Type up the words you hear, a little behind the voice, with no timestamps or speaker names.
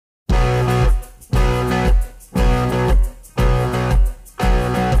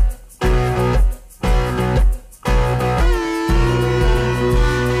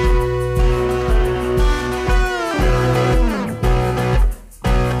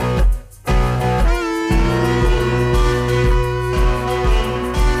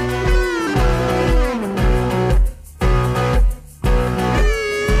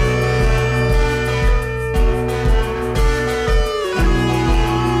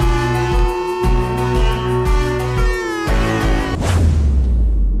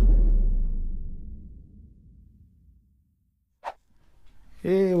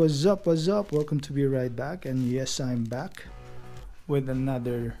What's up, what's up? Welcome to Be Right Back, and yes, I'm back with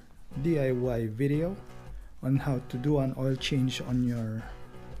another DIY video on how to do an oil change on your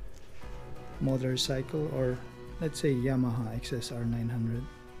motorcycle, or let's say Yamaha XSR900.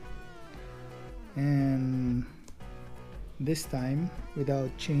 And this time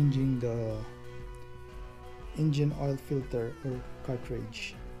without changing the engine oil filter or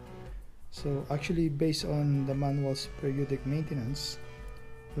cartridge. So actually, based on the manual's periodic maintenance,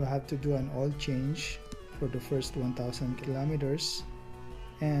 you have to do an oil change for the first 1000 kilometers,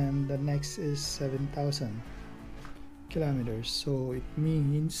 and the next is 7000 kilometers. So it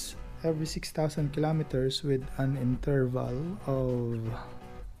means every 6000 kilometers with an interval of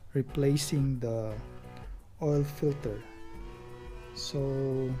replacing the oil filter.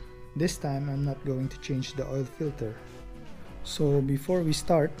 So this time I'm not going to change the oil filter. So before we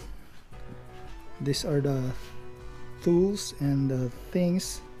start, these are the tools and the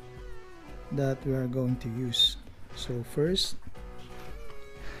things that we are going to use. So first,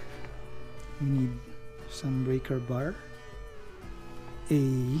 we need some breaker bar,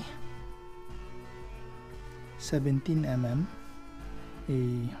 a 17 mm,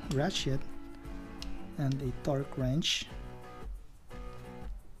 a ratchet, and a torque wrench.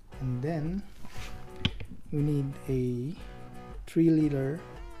 And then we need a 3-liter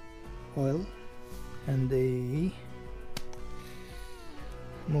oil and a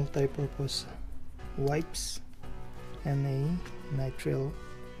multi-purpose wipes and a nitrile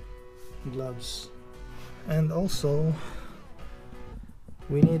gloves. And also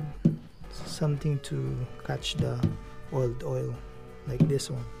we need something to catch the oil like this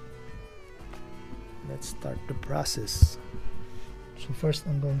one. Let's start the process. So first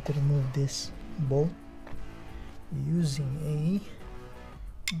I'm going to remove this bolt using a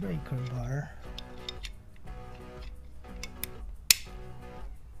breaker bar.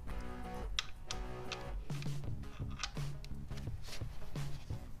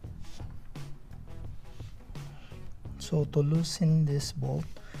 So to loosen this bolt,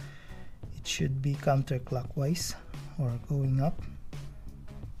 it should be counterclockwise or going up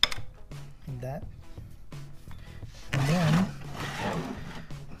like that. And then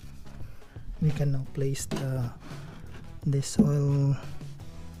we can now place this oil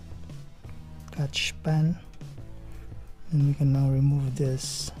catch pan, and we can now remove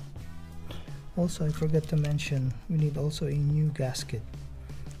this. Also, I forgot to mention, we need also a new gasket.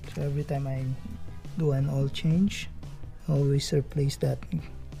 So every time I do an oil change, I always replace that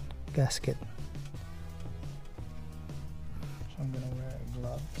gasket. So I'm gonna wear a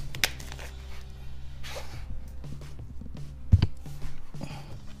glove.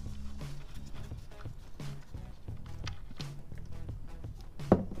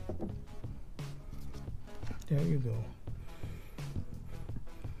 There you go.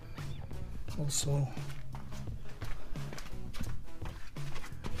 Also,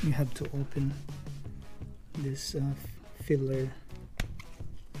 you have to open this filler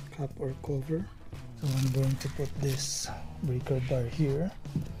cap or cover. So I'm going to put this breaker bar here,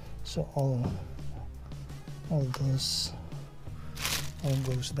 so all goes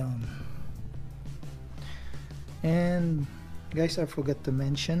down. And guys, I forgot to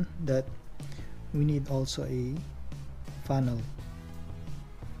mention that we need also a funnel,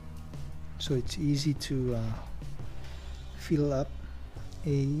 so it's easy to fill up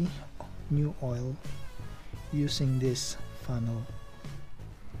a new oil using this funnel.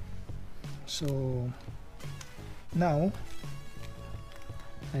 So now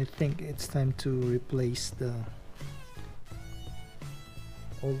I think it's time to replace the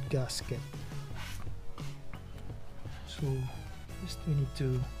old gasket. So first we need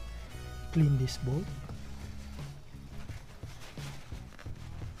to clean this bolt.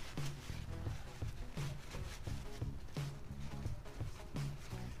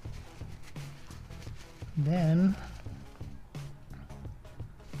 Then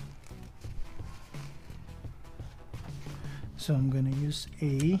I'm gonna use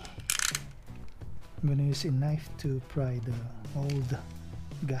a knife to pry the old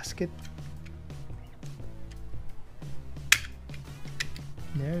gasket.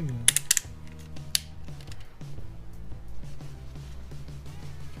 There you go.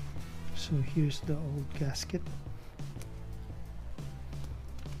 So here's the old gasket.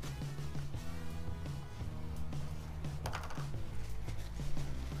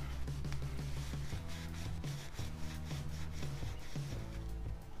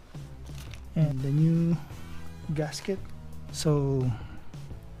 And the new gasket. So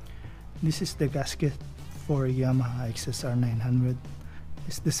this is the gasket for Yamaha XSR900.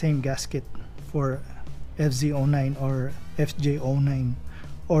 It's the same gasket for FZ09 or FJ09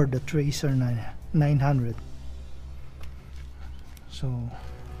 or the Tracer 900. So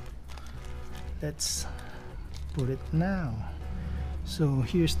let's put it now. So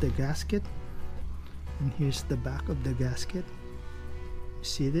here's the gasket, and here's the back of the gasket. You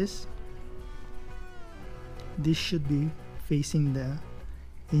see this? This should be facing the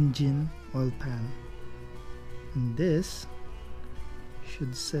engine oil pan, and this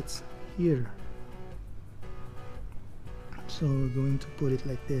should sit here. So we're going to put it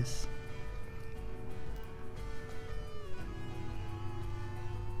like this.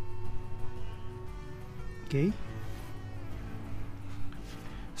 Okay,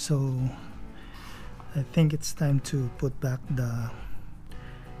 so I think it's time to put back the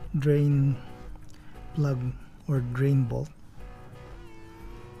drain plug or drain bolt.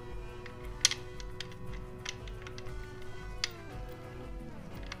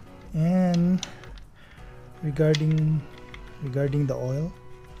 And regarding the oil,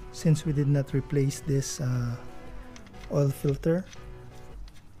 since we did not replace this oil filter,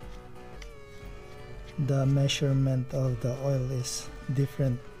 the measurement of the oil is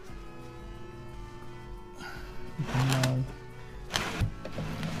different. You can now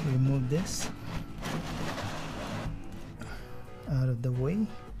remove this out of the way.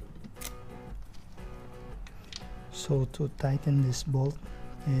 So to tighten this bolt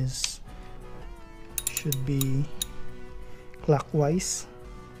should be clockwise.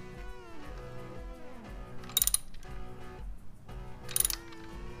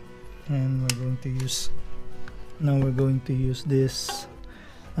 And we're going to use this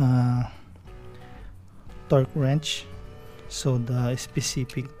torque wrench. So the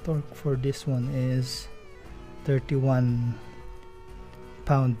specific torque for this one is 31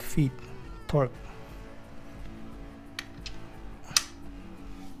 pound-feet torque.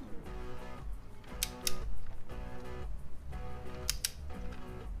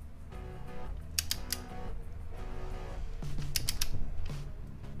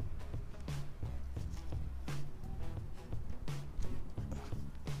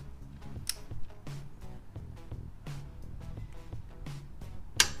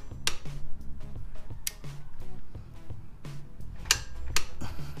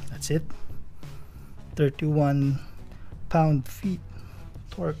 That's it. 31 pound-feet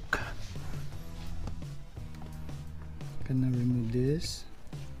torque. Gonna remove this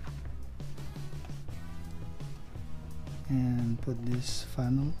and put this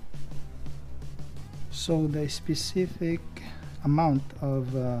funnel. So the specific amount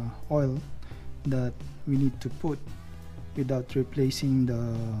of oil that we need to put without replacing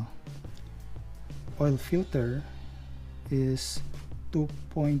the oil filter is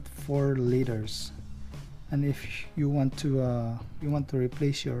 2.4 liters, and if you want to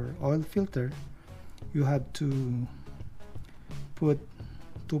replace your oil filter, you have to put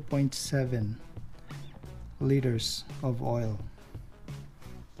 2.7 liters of oil.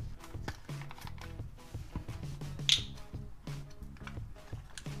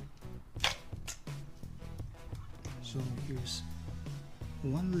 So here's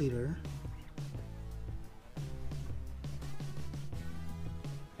 1 liter.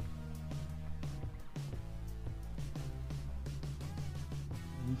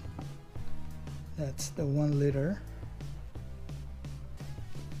 That's the 1 liter.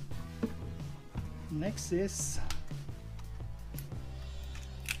 Next is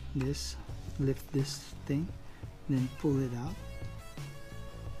this. Lift this thing, then pull it out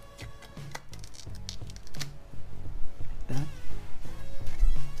like that.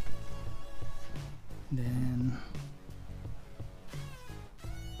 Then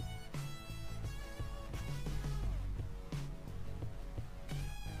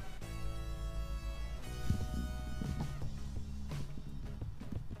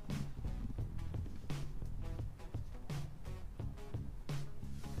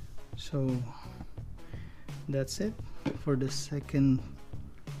so that's it for the 2nd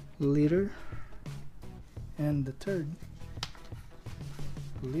liter, and the 3rd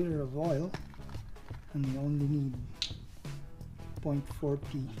liter of oil, and we only need 0.4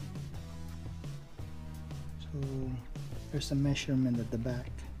 p. So there's a measurement at the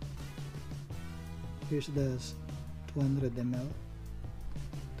back. Here's the 200 ml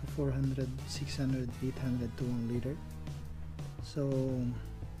to 400, 600, 800 to 1 liter. So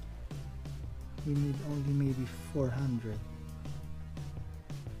we need only maybe 400,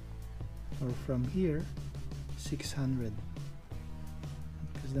 or from here 600,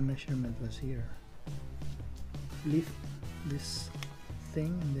 because the measurement was here. Lift this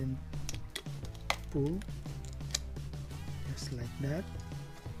thing and then pull just like that.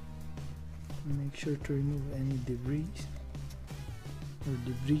 Make sure to remove any debris. or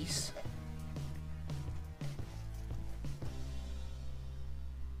debris.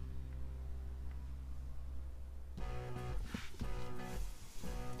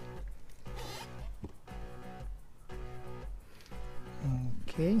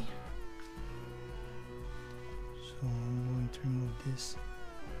 Okay, so I'm going to remove this.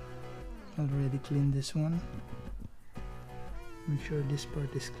 Already cleaned this one. Make sure this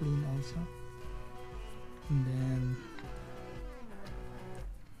part is clean also, and then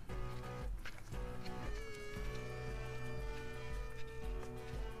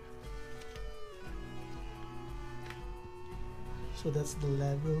so that's the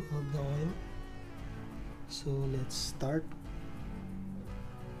level of the oil. So let's start,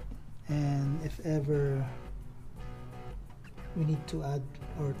 and if ever we need to add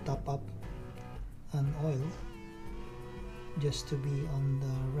or top up an oil just to be on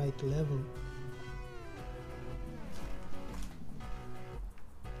the right level,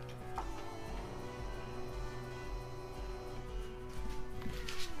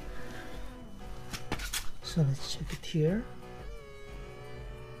 so let's check it here.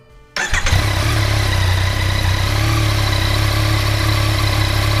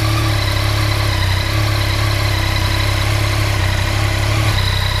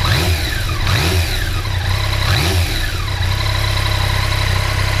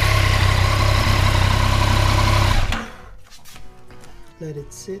 Let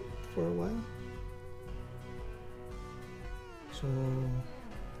it sit for a while. So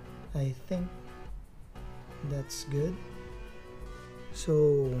I think that's good.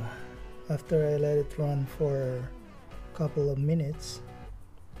 So after I let it run for a couple of minutes,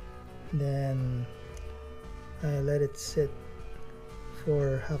 then I let it sit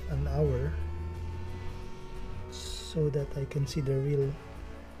for half an hour so that I can see the real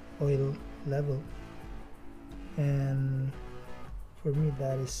oil level, and for me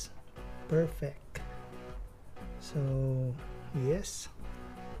that is perfect. So yes,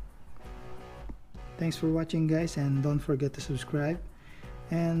 thanks for watching guys, and don't forget to subscribe,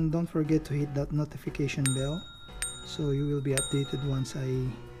 and don't forget to hit that notification bell so you will be updated once I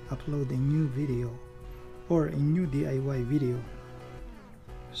upload a new video or a new DIY video.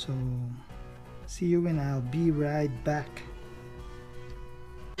 So see you when I'll be right back.